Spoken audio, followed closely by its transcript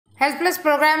Health plus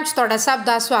programme 'ਚ ਤੁਹਾਡਾ ਸਭ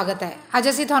ਦਾ ਸਵਾਗਤ ਹੈ। ਅੱਜ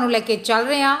ਅਸੀਂ ਤੁਹਾਨੂੰ ਲੈ ਕੇ ਚੱਲ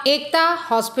ਰਹੇ ਹਾਂ ਏਕਤਾ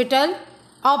ਹਸਪੀਟਲ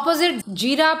ਆਪੋਜ਼ਿਟ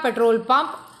ਜੀਰਾ petrol pump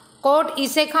Kot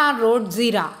Ise Khan road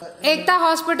ਜ਼ੀਰਾ। ਏਕਤਾ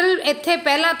ਹਸਪੀਟਲ ਇੱਥੇ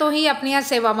ਪਹਿਲਾਂ ਤੋਂ ਹੀ ਆਪਣੀਆਂ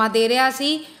ਸੇਵਾਵਾਂ ਦੇ ਰਿਹਾ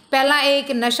ਸੀ। ਪਹਿਲਾਂ ਇਹ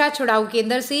ਇੱਕ ਨਸ਼ਾ ਛੁਡਾਊ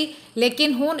ਕੇਂਦਰ ਸੀ,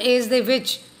 ਲੇਕਿਨ ਹੁਣ ਇਸ ਦੇ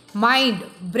ਵਿੱਚ ਮਾइंड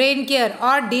ब्रेन केयर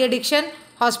और डी एडिक्शन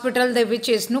हॉस्पिटल ਦੇ ਵਿੱਚ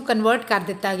ਇਸ ਨੂੰ ਕਨਵਰਟ ਕਰ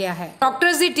ਦਿੱਤਾ ਗਿਆ ਹੈ।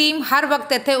 ਡਾਕਟਰਸ ਦੀ ਟੀਮ ਹਰ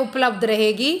ਵਕਤ ਇੱਥੇ ਉਪਲਬਧ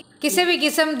ਰਹੇਗੀ। ਕਿਸੇ ਵੀ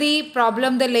ਕਿਸਮ ਦੀ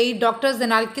ਪ੍ਰੋਬਲਮ ਦੇ ਲਈ ਡਾਕਟਰਸ ਦੇ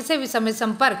ਨਾਲ ਕਿਸੇ ਵੀ ਸਮੇਂ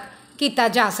ਸੰਪਰਕ ਕੀਤਾ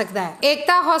ਜਾ ਸਕਦਾ ਹੈ।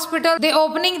 ਏਕਤਾ ਹਸਪੀਟਲ ਦੇ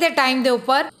ਓਪਨਿੰਗ ਦੇ ਟਾਈਮ ਦੇ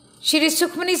ਉੱਪਰ ਸ਼੍ਰੀ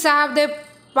ਸੁਖਮਨੀ ਸਾਹਿਬ ਦੇ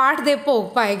ਪਾਠ ਦੇ ਭੋਗ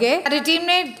ਪਾਏ ਗਏ। ਸਾਡੀ ਟੀਮ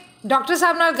ਨੇ ਡਾਕਟਰ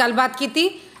ਸਾਹਿਬ ਨਾਲ ਗੱਲਬਾਤ ਕੀਤੀ,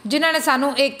 ਜਿਨ੍ਹਾਂ ਨੇ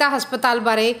ਸਾਨੂੰ ਏਕਤਾ ਹਸਪਤਾਲ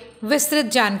ਬਾਰੇ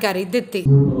ਵਿਸਤ੍ਰਿਤ ਜਾਣਕਾਰੀ ਦਿੱਤੀ।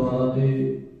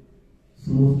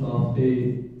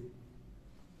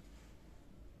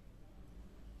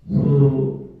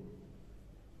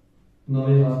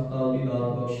 नवे हस्पताल की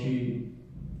दात बख्शी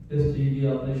इस चीज़ की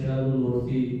अपने शहर में लोड़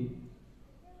थी,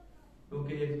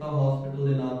 क्योंकि एकता हॉस्पिटल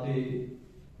के नाते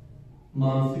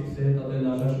मानसिक सेहत और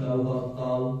नशा छुड़ाऊ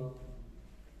हस्पताल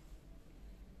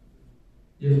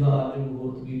जिसका आज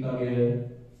मुहूर्त किया गया है।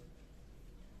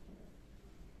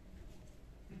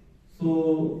 सो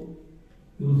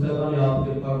गुरु साहब ने आप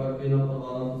कृपा करके इन्होंने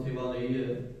परिवारों को सेवा दी है।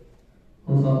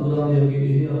 हम सतगुरां दे अगे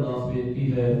यही अरदास बेनती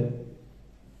है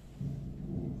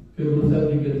कि गुरु साहब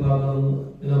की कृपा करन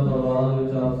इन्हां परिवारां दे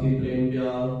विच आपसी प्रेम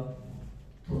प्यार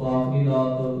सुभाग की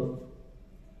दात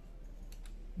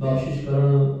बख्शिश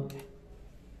करन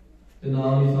ते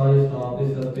नाल ही सारे स्टाफ दे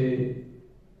सिर ते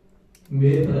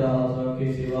मेहर प्रयास करके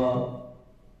सेवा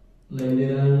लैंदे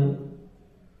रहन।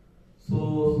 सो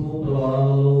समूह परिवारां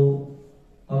वालों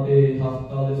अते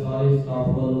हस्पताल दे सारे स्टाफ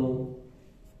वालों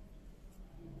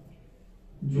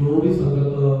जो भी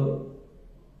संगत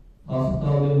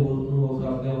हस्पताल के मुहूर्त को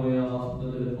करते हुए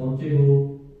हस्पताल पहुंचे हो,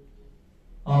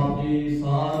 आपकी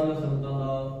सारे संगतां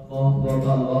का बहुत बहुत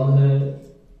धन्यवाद है।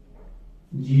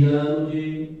 जी आया जी।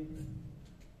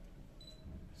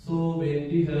 सो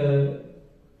बेनती है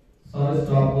सारे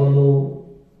स्टाफ वालों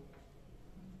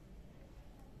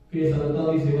कि संगतां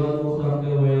की सेवा को करते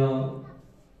हुए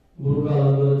गुरु का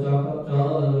लंगर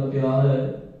चारा लंगर तैयार है।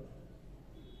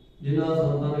 जिन्होंने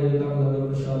संतां ने अजे तक लंगर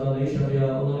प्रशादा नहीं छकिया,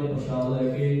 उन्होंने प्रशाद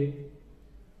लैके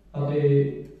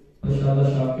प्रशादा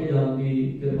छक के जाने की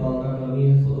कृपालता करनी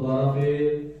है। सो दोबारा फिर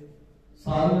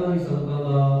सारियां ही संतां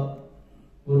का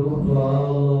गुरु परिवारां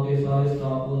वालों ते सारे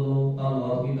स्टाफ वालों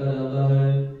धन्नवाद किया जाता है।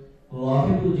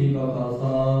 वाहिगुरू जी का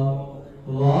खालसा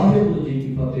वाहिगुरू जी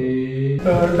की फतेह।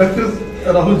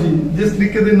 डॉक्टर राहुल जी, जिस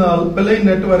तरीके दे नाल पहले ही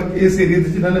नैटवर्क इस एरिया दे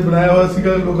जिन्हां ने बनाया हुआ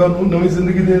सीगा लोगों को नवी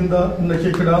जिंदगी देण दा,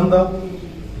 नशे छुड़ाउण दा,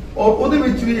 और ਉਹਦੇ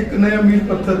ਵਿੱਚ ਵੀ ਇੱਕ ਨया ਮੀਲ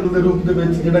ਪੱਥਰ ਦੇ ਰੂਪ ਦੇ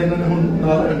ਵਿੱਚ ਜਿਹੜਾ ਇਹਨਾਂ ਨੇ ਹੁਣ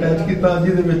ਨਾਲ ਅਟੈਚ ਕੀਤਾ,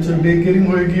 ਜਿਹਦੇ ਵਿੱਚ ਡੇ ਕੇਅਰਿੰਗ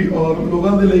ਹੋਏਗੀ ਔਰ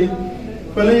ਲੋਕਾਂ ਦੇ ਲਈ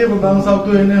ਪਹਿਲੇ ਇਹ ਵਰਦਾਨ ਸਾਹਿਬ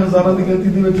ਤੋਂ ਇਹਨੇ ਹਜ਼ਾਰਾਂ ਦੀ ਗਿਣਤੀ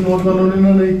ਦੇ ਵਿੱਚ ਨੌਜਵਾਨਾਂ ਨੂੰ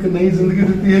ਇਹਨਾਂ ਨੇ ਇੱਕ ਨਈ ਜ਼ਿੰਦਗੀ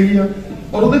ਦਿੱਤੀ ਹੈਗੀ ਆ।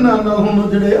 ਔਰ ਉਹਦੇ ਨਾਲ ਨਾਲ ਹੁਣ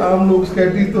ਜਿਹੜੇ ਆਮ ਲੋਕ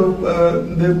ਸਕੈਟਰੀ ਤੋਂ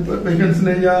ਦੇ ਪੇਸ਼ੈਂਟਸ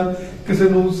ਨੇ ਜਾਂ ਕਿਸੇ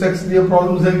ਨੂੰ ਸੈਕਸ ਦੀਆਂ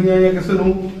ਪ੍ਰੋਬਲਮਸ ਹੈਗੀਆਂ ਜਾਂ ਕਿਸੇ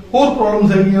ਨੂੰ ਹੋਰ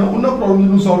ਪ੍ਰੋਬਲਮਸ ਹੈਗੀਆਂ, ਉਹਨਾਂ ਪ੍ਰੋਬਲਮਸ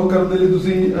ਨੂੰ ਸੋਲਵ ਕਰਨ ਦੇ ਲਈ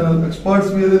ਤੁਸੀਂ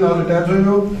ਐਕਸਪਰਟਸ ਵੀ ਇਹਦੇ ਨਾਲ ਅਟੈਚ ਹੋਏ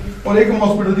ਹੋ ਔਰ ਇੱਕ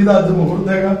ਹਸਪੀਟਲ ਜਿਹਦਾ ਅੱਜ ਮੁਹੂਰਤ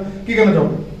ਹੈਗਾ, ਕੀ ਕਹਿਣਾ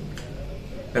ਚਾਹੋਗੇ?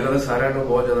 ਪਹਿਲਾਂ ਤਾਂ ਸਾਰਿਆਂ ਨੂੰ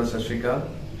ਬਹੁਤ ਜ਼ਿਆਦਾ ਸਤਿ ਸ਼੍ਰੀ ਅਕਾਲ।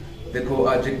 ਦੇਖੋ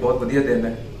ਅੱਜ ਇੱਕ ਬਹੁਤ ਵਧੀਆ ਦਿਨ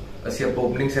ਹੈ। ਅਸੀਂ ਆਪਾਂ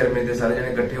ਓਪਨਿੰਗ ਸੈਰੇਮਨੀ ਤੇ ਸਾਰੇ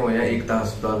ਜਣੇ ਇਕੱਠੇ ਹੋਏ ਹਾਂ ਏਕਤਾ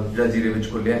ਹਸਪਤਾਲ ਜਿਹੜਾ ਜ਼ੀਰੇ ਵਿੱਚ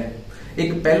ਖੁੱਲਿਆ ਹੈ।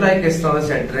 ਇੱਕ ਪਹਿਲਾ ਇੱਕ ਇਸ ਤਰ੍ਹਾਂ ਦਾ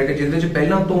ਸੈਂਟਰ ਹੈ ਕਿ ਜਿਹਦੇ ਵਿੱਚ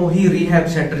ਪਹਿਲਾਂ ਤੋਂ ਹੀ ਰੀਹੈਬ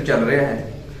ਸੈਂਟਰ ਚੱਲ ਰਿਹਾ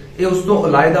ਹੈ। ਇਹ ਉਸ ਤੋਂ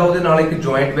ਇਲਾਵਾ ਉਹਦੇ ਨਾਲ ਇੱਕ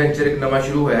ਜੁਆਇੰਟ ਵੈਂਚਰ ਇੱਕ ਨਵਾਂ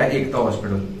ਸ਼ੁਰੂ ਹੋਇਆ ਹੈ ਏਕਤਾ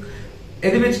ਹਸਪੀਟਲ।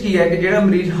 ਇਹਦੇ ਵਿੱਚ ਕੀ ਹੈ ਕਿ ਜਿਹੜਾ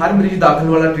ਮਰੀਜ਼ ਹਰ ਮਰੀਜ਼ ਦਾਖਲ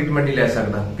ਵਾਲਾ ਟ੍ਰੀਟਮੈਂਟ ਨਹੀਂ ਲੈ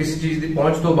ਸਕਦਾ, ਕਿਸੇ ਚੀਜ਼ ਦੀ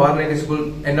ਪਹੁੰਚ ਤੋਂ ਬਾਹਰ ਨੇ, ਕਿਸੇ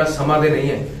ਕੋਲ ਇੰਨਾ ਸਮਾਂ ਦੇ ਨਹੀਂ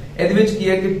ਹੈ। ਇਹਦੇ ਵਿੱਚ ਕੀ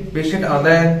ਹੈ ਕਿ ਪੇਸ਼ੈਂਟ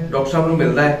ਆਉਂਦਾ ਹੈ, ਡਾਕਟਰ ਸਾਹਿਬ ਨੂੰ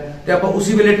ਮਿਲਦਾ ਹੈ ਤੇ ਆਪਾਂ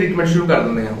ਉਸੇ ਵੇਲੇ ਟ੍ਰੀਟਮੈਂਟ ਸ਼ੁਰੂ ਕਰ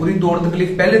ਦਿੰਦੇ ਹਾਂ। ਉਹਦੀ ਤੋੜ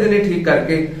ਤਕਲੀਫ ਪਹਿਲੇ ਦਿਨ ਹੀ ਠੀਕ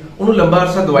ਕਰਕੇ ਉਹਨੂੰ ਲੰਬਾ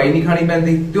ਅਰਸਾ ਦਵਾਈ ਨਹੀਂ ਖਾਣੀ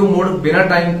ਪੈਂਦੀ ਤੇ ਉਹ ਮੁੜ ਬਿਨਾਂ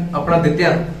ਟਾਈਮ ਆਪਣਾ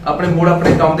ਦਿੱਤਿਆਂ ਆਪਣੇ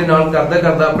ਕੰਮ ਦੇ ਨਾਲ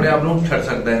ਕਰਦਾ ਆਪਣੇ ਆਪ ਨੂੰ ਛੱਡ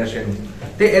ਸਕਦਾ ਹੈ ਨਸ਼ੇ ਨੂੰ।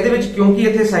 ਤੇ ਇਹਦੇ ਵਿੱਚ ਕਿਉਂਕਿ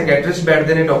ਇੱਥੇ ਸਾਈਕੈਟਰਿਸਟ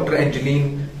ਬੈਠਦੇ ਨੇ, ਡਾਕਟਰ ਐਂਜਲੀਨ,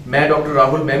 ਮੈਂ ਡਾਕਟਰ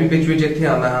ਰਾਹੁਲ, ਮੈਂ ਵੀ ਵਿੱਚ ਇੱਥੇ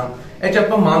ਆਉਂਦਾ ਹਾਂ। ਇਹ 'ਚ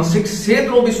ਆਪਾਂ ਮਾਨਸਿਕ ਸਿਹਤ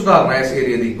ਨੂੰ ਵੀ ਸੁਧਾਰਨਾ ਹੈ ਇਸ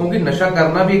ਏਰੀਆ ਦੀ, ਕਿਉਂਕਿ ਨਸ਼ਾ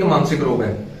ਕਰਨਾ ਵੀ ਇੱਕ ਮਾਨਸਿਕ ਰੋਗ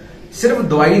ਹੈ। ਸਿਰਫ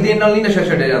ਦਵਾਈ ਦੇਣ ਨਾਲ ਨਹੀਂ ਨਸ਼ਾ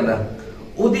ਛੱਡਿਆ ਜਾਂਦਾ,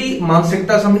 ਉਹਦੀ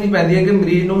ਮਾਨਸਿਕਤਾ ਸਮਝਣੀ ਪੈਂਦੀ ਹੈ ਕਿ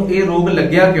ਮਰੀਜ਼ ਨੂੰ ਇਹ ਰੋਗ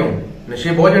ਲੱਗਿਆ ਕਿਉਂ।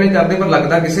 ਨਸ਼ੇ ਬਹੁਤ ਜਣੇ ਕਰਦੇ ਪਰ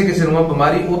ਲੱਗਦਾ ਕਿਸੇ ਨੂੰ ਆ।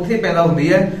 ਬਿਮਾਰੀ ਉੱਥੇ ਪੈਦਾ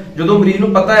ਹੁੰਦੀ ਹੈ ਜਦੋਂ ਮਰੀਜ਼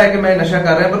ਨੂੰ ਪਤਾ ਹੈ ਕਿ ਮੈਂ ਨਸ਼ਾ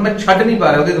ਕਰ ਰਿਹਾ ਪਰ ਮੈਂ ਛੱਡ ਨਹੀਂ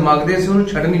ਪਾ ਰਿਹਾ, ਉਹਦੇ ਦਿਮਾਗ ਦੇ ਅਸੀਂ ਉਹਨੂੰ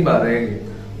ਛੱਡ ਨਹੀਂ ਪਾ ਰਹੇ ਹੈਗੇ।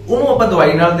 ਉਹਨੂੰ ਆਪਾਂ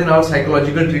ਦਵਾਈ ਨਾਲ ਦੇ ਨਾਲ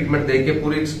ਸਾਈਕੋਲੋਜੀਕਲ ਟ੍ਰੀਟਮੈਂਟ ਦੇ ਕੇ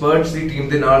ਪੂਰੀ ਐਕਸਪਰਟਸ ਦੀ ਟੀਮ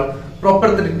ਦੇ ਨਾਲ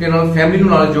ਪ੍ਰੋਪਰ ਤਰੀਕੇ ਨਾਲ ਫੈਮਿਲੀ ਨੂੰ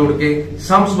ਨਾਲ ਜੋੜ ਕੇ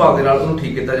ਸਾਂਭ ਸੰਭਾਲ ਦੇ ਨਾਲ ਉਹਨੂੰ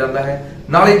ਠੀਕ ਕੀਤਾ ਜਾਂਦਾ ਹੈ।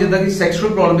 ਨਾਲੇ ਜਿੱਦਾਂ ਕਿ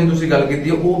ਸੈਕਸ਼ੂਅਲ ਪ੍ਰੋਬਲਮ ਦੀ ਤੁਸੀਂ ਗੱਲ ਕੀਤੀ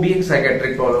ਹੈ, ਉਹ ਵੀ ਇੱਕ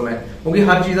ਸਾਈਕੈਟ੍ਰਿਕ ਪ੍ਰੋਬਲਮ ਹੈ, ਕਿਉਂਕਿ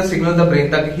ਹਰ ਚੀਜ਼ ਦਾ ਸਿਗਨਲ ਤਾਂ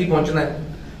ਬ੍ਰੇਨ ਤੱਕ ਹੀ ਪਹੁੰਚਣਾ ਹੈ।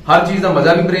 ਹਰ ਚੀਜ਼ ਦਾ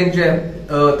ਮਜ਼ਾ ਵੀ ਬ੍ਰੇਨ 'ਚ ਹੈ,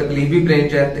 ਤਕਲੀਫ ਵੀ ਬ੍ਰੇਨ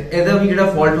 'ਚ ਹੈ, ਤੇ ਇਹਦਾ ਵੀ ਜਿਹੜਾ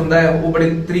ਫਾਲਟ ਹੁੰਦਾ ਹੈ ਉਹ ਬੜੇ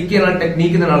ਤਰੀਕੇ ਨਾਲ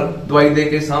ਟੈਕਨੀਕ ਦੇ ਨਾਲ ਦਵਾਈ ਦੇ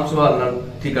ਕੇ ਸਾਂਭ ਸੰਭਾਲ ਨਾਲ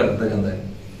ਠੀਕ ਕਰ ਦਿੱਤਾ ਜਾਂਦਾ ਹੈ।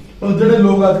 ਜਿਹੜੇ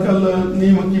ਲੋਕ ਅੱਜ ਕੱਲ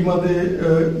ਨੀਮ ਹਕੀਮਾਂ ਦੇ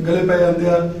ਗਲੇ ਪੈ ਜਾਂਦੇ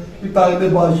ਆ ਵੀ ਤਾਜ ਦੇ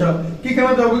ਬਾਦਸ਼ਾਹ, ਕੀ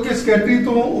ਕਹਿਣਾ ਚਾਹੋਗੇ ਕਿ ਸਕੈਟਰੀ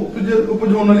ਤੋਂ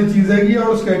ਉਪਜ ਹੋਣ ਵਾਲੀ ਚੀਜ਼ ਹੈਗੀ ਆ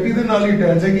ਔਰ ਸਕੈਟਰੀ ਦੇ ਨਾਲ ਹੀ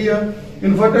ਅਟੈਚ ਹੈਗੀ ਆ।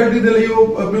 ਇਨਫਰਟੀਲਿਟੀ ਦੇ ਲਈ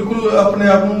ਉਹ ਬਿਲਕੁਲ ਆਪਣੇ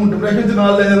ਆਪ ਨੂੰ ਡਿਪਰੈਸ਼ਨ 'ਚ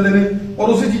ਨਾਲ ਲੈ ਜਾਂਦੇ ਨੇ ਔਰ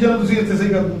ਉਸੇ ਚੀਜ਼ਾਂ ਨੂੰ ਤੁਸੀਂ ਇੱਥੇ ਸਹੀ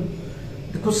ਕਰਦੇ ਹੋ।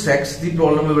 देखो सैक्स की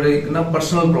प्रॉब्लम है बड़े एक ना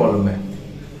पर्सनल प्रॉब्लम है,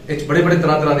 इस बड़े बड़े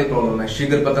तरह की प्रॉब्लम है।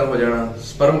 शुगर पतन हो जाना,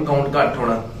 स्पर्म काउंट घट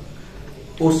होना,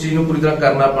 उस चीज को पूरी तरह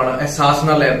करना पाना, एहसास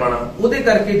ना लै पाना, ਉਹਦੇ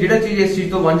ਕਰਕੇ ਜਿਹੜਾ ਚੀਜ਼ ਇਸ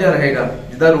ਚੀਜ਼ ਤੋਂ ਵਾਂਝਾ ਰਹੇਗਾ,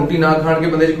 ਜਿੱਦਾਂ ਰੋਟੀ ਨਾ ਖਾਣ ਕੇ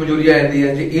ਬੰਦੇ 'ਚ ਕਮਜ਼ੋਰੀ ਆ ਜਾਂਦੀ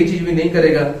ਹੈ, ਜੇ ਇਹ ਚੀਜ਼ ਵੀ ਨਹੀਂ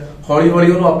ਕਰੇਗਾ ਹੌਲੀ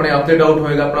ਹੌਲੀ ਉਹਨੂੰ ਆਪਣੇ ਆਪ ਤੇ ਡਾਊਟ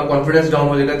ਹੋਏਗਾ, ਆਪਣਾ ਕੌਨਫੀਡੈਂਸ ਡਾਊਨ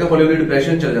ਹੋ ਜਾਏਗਾ ਤੇ ਹੌਲੀ ਹੌਲੀ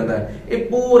ਡਿਪਰੈਸ਼ਨ ਚਲ ਜਾਂਦਾ ਹੈ। ਇਹ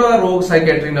ਪੂਰਾ ਰੋਗ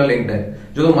ਸਾਈਕੈਟਰੀ ਨਾਲ ਲਿੰਕਡ ਹੈ।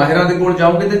 ਜਦੋਂ ਮਾਹਿਰਾਂ ਦੇ ਕੋਲ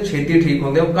ਜਾਓਗੇ ਤੇ ਛੇਤੀ ਠੀਕ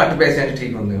ਹੁੰਦੇ ਹੋ, ਘੱਟ ਪੈਸਿਆਂ 'ਚ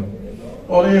ਠੀਕ ਹੁੰਦੇ ਹੋ।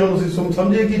 ਔਰ ਇਹ ਹੁਣ ਤੁਸੀਂ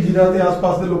ਸਮਝੇ ਕਿ ਜੀਰਾ ਤੇ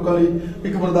ਆਸ-ਪਾਸ ਦੇ ਲੋਕਾਂ ਲਈ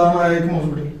ਇੱਕ ਵਰਦਾਨ ਆਇਆ ਇੱਕ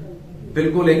ਹਸਪੀਟਲ।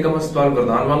 बिल्कुल एकम अस्पताल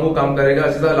वरदान वांगू काम करेगा।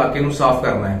 असं इलाके ਨੂੰ ਸਾਫ਼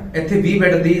ਕਰਨਾ ਹੈ। ਇੱਥੇ 20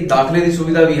 ਬੈੱਡ ਦੀ ਦਾਖਲੇ ਦੀ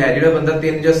ਸੁਵਿਧਾ ਵੀ ਹੈ। ਜਿਹੜਾ ਬੰਦਾ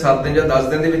 3 ਜਾਂ 7 ਦਿਨ ਜਾਂ 10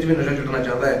 ਦਿਨ ਦੇ ਵਿੱਚ ਵੀ ਨਸ਼ਾ ਛੱਡਣਾ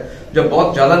ਚਾਹੁੰਦਾ ਹੈ, ਜਾਂ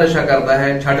ਬਹੁਤ ਜ਼ਿਆਦਾ ਨਸ਼ਾ ਕਰਦਾ ਹੈ,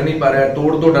 ਛੱਡ ਨਹੀਂ ਪਾ ਰਿਹਾ,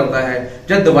 ਤੋੜ ਤੋਂ ਡਰਦਾ ਹੈ,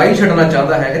 ਜਾਂ ਦਵਾਈ ਛੱਡਣਾ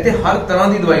ਚਾਹੁੰਦਾ ਹੈ, ਇੱਥੇ ਹਰ ਤਰ੍ਹਾਂ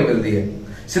ਦੀ ਦਵਾਈ ਮਿਲਦੀ ਹੈ।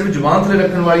 ਸਿਰਫ ਜ਼ੁਬਾਨ ਥੱਲੇ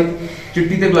ਰੱਖਣ ਵਾਲੀ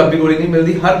ਚਿੱਟੀ ਤੇ ਗੁਲਾਬੀ ਗੋਲੀ ਨਹੀਂ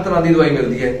ਮਿਲਦੀ, ਹਰ ਤਰ੍ਹਾਂ ਦੀ ਦਵਾਈ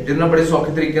ਮਿਲਦੀ ਹੈ, ਜਿਹਦੇ ਨਾਲ ਬੜੇ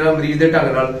ਸੌਖੇ ਤਰੀਕੇ ਨਾਲ ਮਰੀਜ਼ ਦੇ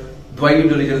ਢੰਗ ਨਾਲ ਦਵਾਈ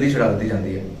ਜਲਦੀ ਜਲਦੀ ਛਡਾ ਦਿੱਤੀ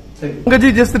ਜਾਂਦੀ ਹੈ।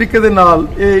 ਜੀ ਜਿਸ ਤਰੀਕੇ ਦੇ ਨਾਲ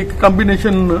ਇਹ ਇੱਕ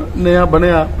ਕੰਬੀਨੇਸ਼ਨ ਨਵਾਂ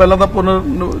ਬਣਿਆ, ਪਹਿਲਾਂ ਤਾਂ ਪੁਨਰ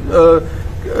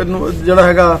ਜਿਹੜਾ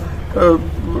ਹੈਗਾ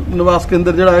ਨਿਵਾਸ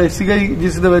ਕੇਂਦਰ ਜਿਹੜਾ ਇਹ ਸੀਗਾ ਹੀ,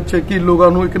 ਜਿਸ ਦੇ ਵਿੱਚ ਕਿ ਲੋਕਾਂ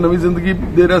ਨੂੰ ਇੱਕ ਨਵੀਂ ਜ਼ਿੰਦਗੀ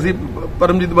ਦੇ ਰਿਹਾ ਸੀ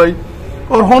ਪਰਮਜੀਤ ਬਾਈ,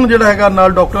 ਔਰ ਹੁਣ ਜਿਹੜਾ ਹੈਗਾ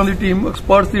ਨਾਲ ਡਾਕਟਰਾਂ ਦੀ ਟੀਮ,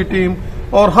 ਐਕਸਪਰਟਸ ਦੀ ਟੀਮ,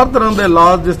 ਔਰ ਹਰ ਤਰ੍ਹਾਂ ਦੇ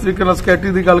ਇਲਾਜ, ਜਿਸ ਤਰੀਕੇ ਨਾਲ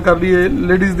ਸਕੈਟਰੀ ਦੀ ਗੱਲ ਕਰ ਲਈਏ,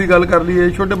 ਲੇਡੀਜ਼ ਦੀ ਗੱਲ ਕਰ ਲਈਏ,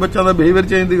 ਛੋਟੇ ਬੱਚਿਆਂ ਦਾ ਬਿਹੇਵੀਅਰ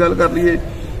ਚੇਂਜ ਦੀ ਗੱਲ ਕਰ ਲਈਏ,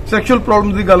 ਸੈਕਸ਼ੂਅਲ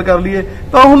ਪ੍ਰੋਬਲਮਸ ਦੀ ਗੱਲ ਕਰ ਲਈਏ,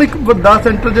 ਤਾਂ ਹੁਣ ਇੱਕ ਵੱਡਾ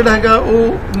ਸੈਂਟਰ ਜਿਹੜਾ ਹੈਗਾ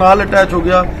ਉਹ ਨਾਲ ਅਟੈਚ ਹੋ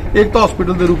ਗਿਆ ਏਕਤਾ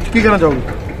ਹਸਪੀਟਲ ਦੇ ਰੂਪ 'ਚ। ਕੀ ਕਹਿਣਾ ਚਾਹੋਗੇ?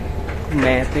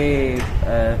 ਮੈਂ ਤੇ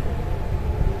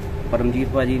ਪਰਮਜੀਤ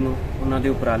ਭਾਜੀ ਨੂੰ, ਉਹਨਾਂ ਦੇ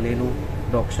ਉਪਰਾਲੇ ਨੂੰ,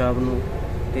 ਡਾਕਟਰ ਸਾਹਿਬ ਨੂੰ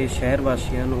ਤੇ ਸ਼ਹਿਰ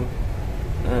ਵਾਸੀਆਂ ਨੂੰ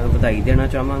ਵਧਾਈ ਦੇਣਾ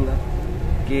ਚਾਹਾਂਗਾ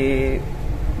ਕਿ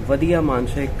ਵਧੀਆ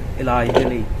ਮਾਨਸਿਕ ਇਲਾਜ ਦੇ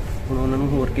ਲਈ ਹੁਣ ਉਹਨਾਂ ਨੂੰ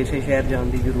ਹੋਰ ਕਿਸੇ ਸ਼ਹਿਰ ਜਾਣ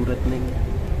ਦੀ ਜ਼ਰੂਰਤ ਨਹੀਂ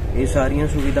ਹੈ। ਇਹ ਸਾਰੀਆਂ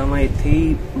ਸੁਵਿਧਾਵਾਂ ਇੱਥੇ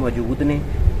ਹੀ ਮੌਜੂਦ ਨੇ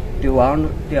ਤੇ ਉਹ ਆਉਣ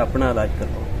ਤੇ ਆਪਣਾ ਇਲਾਜ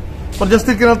ਕਰਵਾਉਣ। ਪਰ ਜਿਸ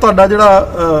ਤਰੀਕੇ ਨਾਲ ਤੁਹਾਡਾ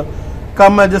ਜਿਹੜਾ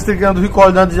ਕੰਮ ਹੈ, ਜਿਸ ਤਰੀਕੇ ਨਾਲ ਤੁਸੀਂ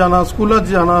ਕਾਲਜਾਂ 'ਚ ਜਾਣਾ, ਸਕੂਲਾਂ 'ਚ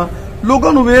ਜਾਣਾ,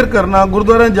 ਲੋਕਾਂ ਨੂੰ ਅਵੇਅਰ ਕਰਨਾ,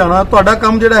 ਗੁਰਦੁਆਰਿਆਂ 'ਚ ਜਾਣਾ, ਤੁਹਾਡਾ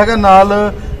ਕੰਮ ਜਿਹੜਾ ਹੈਗਾ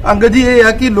ਨਾਲ ਅੰਗਦ ਜੀ ਇਹ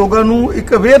ਹੈ ਕਿ ਲੋਕਾਂ ਨੂੰ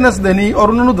ਇੱਕ ਅਵੇਅਰਨੈਸ ਦੇਣੀ ਔਰ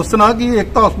ਉਹਨਾਂ ਨੂੰ ਦੱਸਣਾ ਕਿ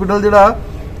ਏਕਤਾ ਹਸਪੀਟਲ ਜਿਹੜਾ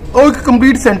ਉਹ ਇੱਕ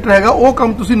ਕੰਪਲੀਟ ਸੈਂਟਰ ਹੈਗਾ। ਉਹ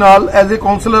ਕੰਮ ਤੁਸੀਂ ਨਾਲ ਐਜ਼ ਏ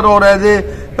ਕਾਉਂਸਲਰ ਔਰ ਐਜ਼ ਏ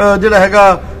ਜਿਹੜਾ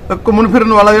ਹੈਗਾ ਘੁੰਮਣ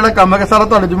ਫਿਰਨ ਵਾਲਾ ਜਿਹੜਾ ਕੰਮ ਹੈਗਾ ਸਾਰਾ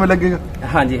ਤੁਹਾਡੇ ਜਿੰਮੇ ਲੱਗੇਗਾ।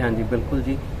 ਹਾਂਜੀ ਹਾਂਜੀ ਬਿਲਕੁਲ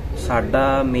ਜੀ,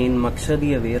 ਸਾਡਾ ਮੇਨ ਮਕਸਦ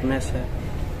ਹੀ ਅਵੇਅਰਨੈਸ ਹੈ,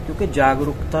 ਕਿਉਂਕਿ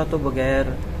ਜਾਗਰੂਕਤਾ ਤੋਂ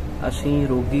ਬਗੈਰ ਅਸੀਂ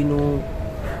ਰੋਗੀ ਨੂੰ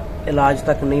ਇਲਾਜ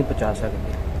ਤੱਕ ਨਹੀਂ ਪਹੁੰਚਾ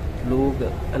ਸਕਦੇ। ਲੋਕ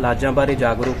ਇਲਾਜਾਂ ਬਾਰੇ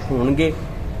ਜਾਗਰੂਕ ਹੋਣਗੇ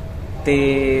ਤੇ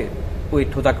ਉਹ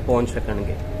ਇੱਥੋਂ ਤੱਕ ਪਹੁੰਚ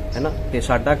ਸਕਣਗੇ, ਹੈ ਨਾ। ਤੇ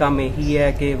ਸਾਡਾ ਕੰਮ ਇਹੀ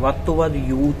ਹੈ ਕਿ ਵੱਧ ਤੋਂ ਵੱਧ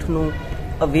ਯੂਥ ਨੂੰ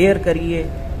ਅਵੇਅਰ ਕਰੀਏ।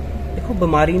 ਦੇਖੋ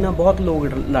ਬਿਮਾਰੀ ਨਾਲ ਬਹੁਤ ਲੋਕ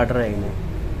ਲੜ ਰਹੇ ਨੇ,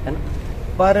 ਹੈ ਨਾ,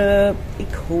 ਪਰ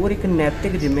ਇੱਕ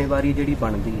ਨੈਤਿਕ ਜ਼ਿੰਮੇਵਾਰੀ ਜਿਹੜੀ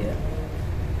ਬਣਦੀ ਹੈ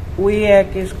ਉਹ ਇਹ ਹੈ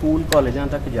ਕਿ ਸਕੂਲ ਕਾਲਜਾਂ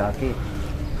ਤੱਕ ਜਾ ਕੇ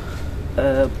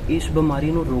ਇਸ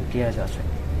ਬਿਮਾਰੀ ਨੂੰ ਰੋਕਿਆ ਜਾ ਸਕੇ,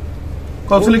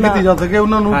 ਕਾਉਂਸਲਿੰਗ ਕੀਤੀ ਜਾ ਸਕੇ,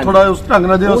 ਉਹਨਾਂ ਨੂੰ ਥੋੜਾ ਉਸ ਢੰਗ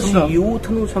ਨਾਲ ਉਸ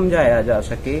ਯੂਥ ਨੂੰ ਸਮਝਾਇਆ ਜਾ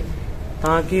ਸਕੇ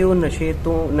ਤਾਂ ਕਿ ਉਹ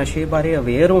ਨਸ਼ੇ ਬਾਰੇ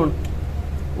ਅਵੇਅਰ ਹੋਣ,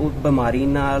 ਉਹ ਬਿਮਾਰੀ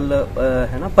ਨਾਲ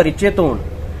ਹੈ ਨਾ ਪਰਿਚਿਤ ਹੋਣ,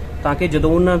 ਤਾਂ ਕਿ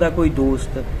ਜਦੋਂ ਉਹਨਾਂ ਦਾ ਕੋਈ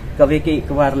ਦੋਸਤ ਕਵੇ ਕਿ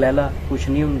ਇੱਕ ਵਾਰ ਲੈ ਲਾ ਕੁਛ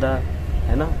ਨਹੀਂ ਹੁੰਦਾ,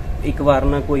 ਹੈ ਨਾ, ਇੱਕ ਵਾਰ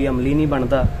ਨਾਲ ਕੋਈ ਅਮਲੀ ਨਹੀਂ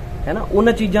ਬਣਦਾ, ਹੈ ਨਾ,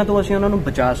 ਉਹਨਾਂ ਚੀਜ਼ਾਂ ਤੋਂ ਅਸੀਂ ਉਹਨਾਂ ਨੂੰ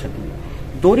ਬਚਾ ਸਕੀਏ।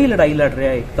 ਦੋਹਰੀ ਲੜਾਈ ਲੜ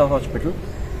ਰਿਹਾ ਏਕਤਾ ਹਸਪੀਟਲ,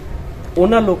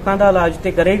 ਉਹਨਾਂ ਲੋਕਾਂ ਦਾ ਇਲਾਜ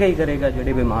ਤੇ ਕਰੇਗਾ ਹੀ ਕਰੇਗਾ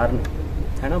ਜਿਹੜੇ बीमार ने,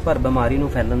 है ना, पर बीमारी को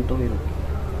फैलन तो भी रोके।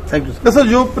 Thank you sir.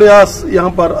 जो प्रयास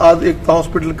यहाँ पर आज एकता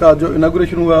हॉस्पिटल का जो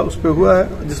इनॉग्रेशन हुआ उस पर हुआ है,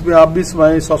 जिसमें आप भी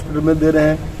सेवाएं इस हॉस्पिटल में दे रहे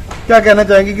हैं, क्या कहना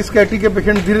चाहेंगे कि स्कैट्री के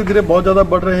पेशेंट धीरे धीरे बहुत ज्यादा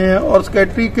बढ़ रहे हैं और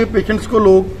स्कैट्री के पेशेंट्स को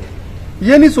लोग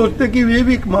ये नहीं सोचते कि ये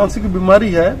भी एक मानसिक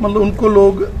बीमारी है, मतलब उनको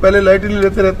लोग पहले लाइटली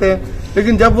लेते रहते हैं,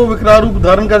 लेकिन जब वो विकराल रूप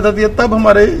धारण कर जाती है तब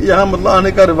हमारे यहाँ मतलब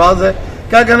आने का रिवाज है।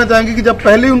 क्या कहना चाहेंगे कि जब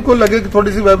पहले उनको लगे कि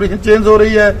थोड़ी सी वाइब्रेशन चेंज हो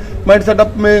रही है, माइंड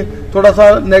सेटअप में थोड़ा सा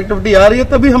नेगेटिविटी आ रही है,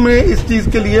 तभी हमें इस चीज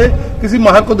के लिए किसी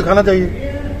माहिर को दिखाना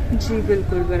चाहिए? जी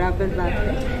बिल्कुल बराबर बात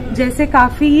है। जैसे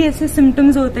काफी ऐसे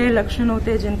सिम्टम्स होते हैं, लक्षण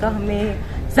होते हैं जिनका हमें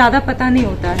ज्यादा पता नहीं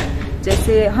होता है।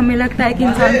 जैसे हमें लगता है कि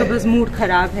इंसान का बस मूड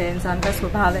खराब है, इंसान का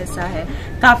स्वभाव ऐसा है।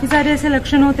 काफी सारे ऐसे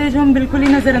लक्षण होते हैं जो हम बिल्कुल ही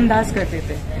नजरअंदाज कर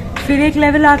देते हैं। फिर एक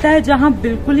लेवल आता है जहाँ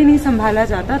बिल्कुल ही नहीं संभाला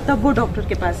जाता, तब वो डॉक्टर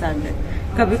के पास आते हैं।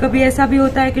 कभी कभी ऐसा भी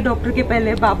होता है कि डॉक्टर के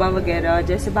पहले बाबा वगैरह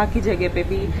जैसे बाकी जगह पे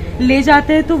भी ले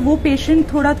जाते हैं, तो वो पेशेंट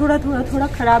थोड़ा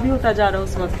खराब ही होता जा रहा है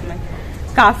उस वक्त में।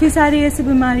 काफी सारी ऐसी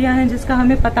बीमारियां हैं जिसका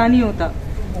हमें पता नहीं होता।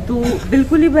 तो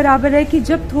बिल्कुल ही बराबर है कि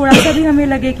जब थोड़ा सा भी हमें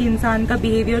लगे कि इंसान का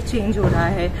बिहेवियर चेंज हो रहा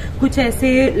है, कुछ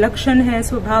ऐसे लक्षण है,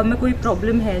 स्वभाव में कोई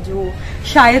प्रॉब्लम है जो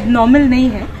शायद नॉर्मल नहीं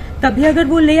है, तभी अगर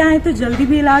वो ले आए तो जल्दी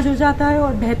भी इलाज हो जाता है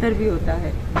और बेहतर भी होता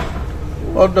है।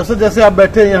 और डॉक्टर जैसे आप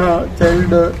बैठे हैं यहाँ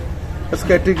चाइल्ड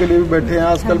स्कैट्री के लिए भी बैठे हैं,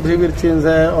 आजकल बिहेवियर चेंज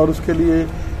है और उसके लिए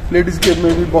लेडीज के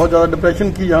में भी बहुत ज्यादा डिप्रेशन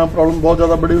की यहाँ प्रॉब्लम बहुत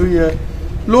ज्यादा बढ़ी हुई है।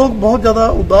 लोग बहुत ज्यादा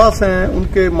उदास हैं,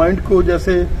 उनके माइंड को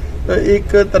जैसे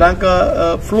एक तरह का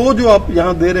फ्लो जो आप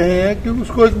यहाँ दे रहे हैं कि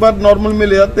उसको एक बार नॉर्मल में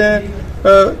ले आते हैं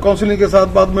काउंसलिंग के साथ,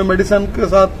 बाद में मेडिसिन के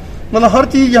साथ, मतलब हर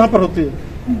चीज यहाँ पर होती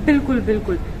है। बिल्कुल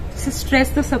बिल्कुल,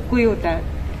 स्ट्रेस तो सबको ही होता है,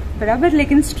 बराबर।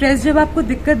 लेकिन स्ट्रेस जब आपको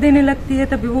दिक्कत देने लगती है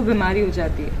तभी वो बीमारी हो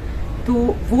जाती है। तो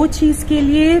वो चीज के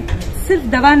लिए सिर्फ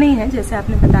दवा नहीं है, जैसे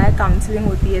आपने बताया काउंसलिंग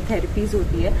होती है, थेरेपीज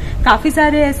होती है, काफी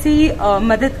सारे ऐसी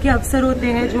मदद के अवसर होते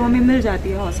हैं जो हमें मिल जाती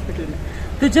है हॉस्पिटल में।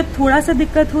 तो जब थोड़ा सा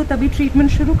दिक्कत हो तभी ट्रीटमेंट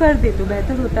शुरू कर दे तो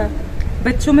बेहतर होता है।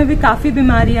 बच्चों में भी काफी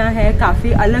बीमारियां हैं,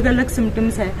 काफी अलग अलग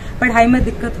सिम्टम्स हैं, पढ़ाई में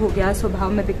दिक्कत हो गया,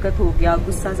 स्वभाव में दिक्कत हो गया,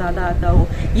 गुस्सा ज्यादा आता हो,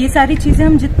 ये सारी चीजें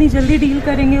हम जितनी जल्दी डील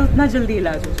करेंगे उतना जल्दी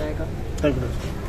इलाज हो जाएगा।